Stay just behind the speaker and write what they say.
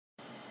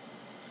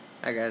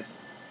Hi guys.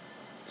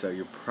 So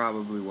you're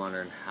probably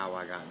wondering how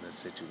I got in this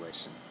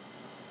situation.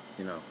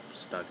 You know,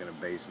 stuck in a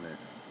basement,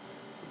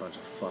 a bunch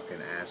of fucking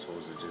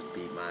assholes that just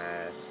beat my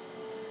ass.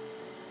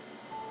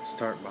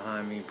 Start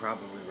behind me,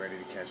 probably ready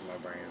to catch my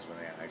brains when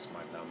they ice my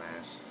dumb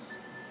ass.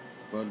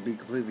 Well, to be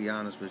completely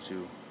honest with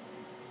you,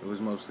 it was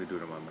mostly due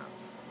to my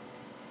mouth.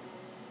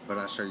 But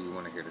I'm sure you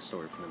want to hear the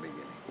story from the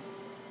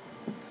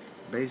beginning.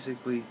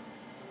 Basically,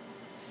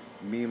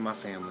 me and my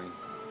family,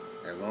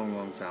 a long,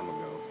 long time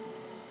ago,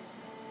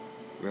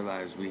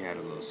 realized we had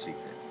a little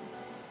secret.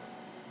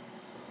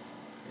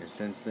 And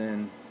since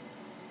then,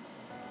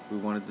 we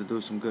wanted to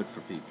do some good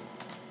for people.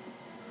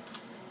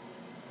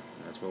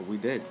 That's what we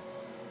did.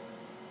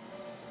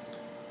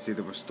 See,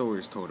 there were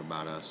stories told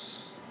about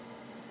us,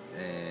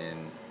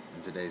 and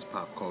in today's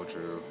pop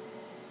culture,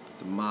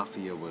 the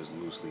mafia was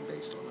loosely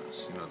based on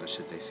us. You know, the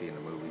shit they see in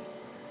the movie.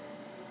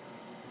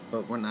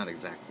 But we're not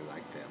exactly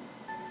like them.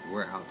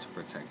 We're out to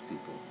protect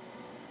people,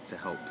 to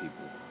help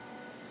people.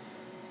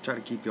 Try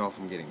to keep y'all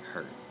from getting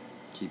hurt.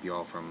 Keep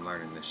y'all from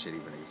learning this shit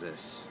even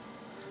exists.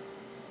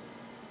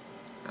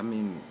 I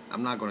mean,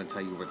 I'm not going to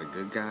tell you we're the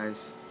good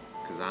guys,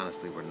 because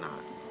honestly, we're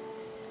not.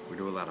 We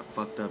do a lot of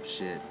fucked up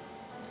shit.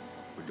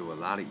 We do a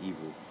lot of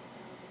evil.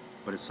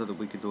 But it's so that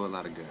we can do a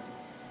lot of good.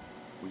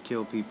 We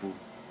kill people.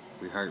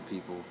 We hurt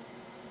people.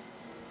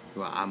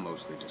 Well, I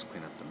mostly just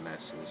clean up the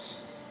messes.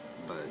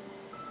 But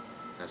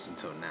that's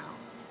until now.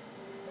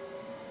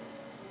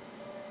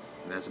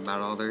 And that's about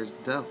all there is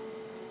to tell.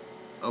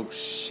 Oh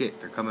shit,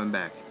 they're coming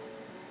back.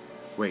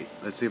 Wait,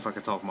 let's see if I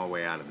can talk my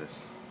way out of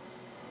this.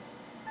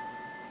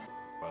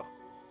 Well,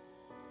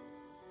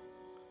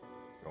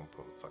 you're gonna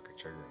pull the fucking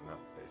trigger or not,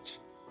 bitch.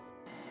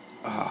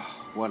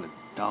 Oh, what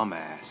a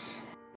dumbass.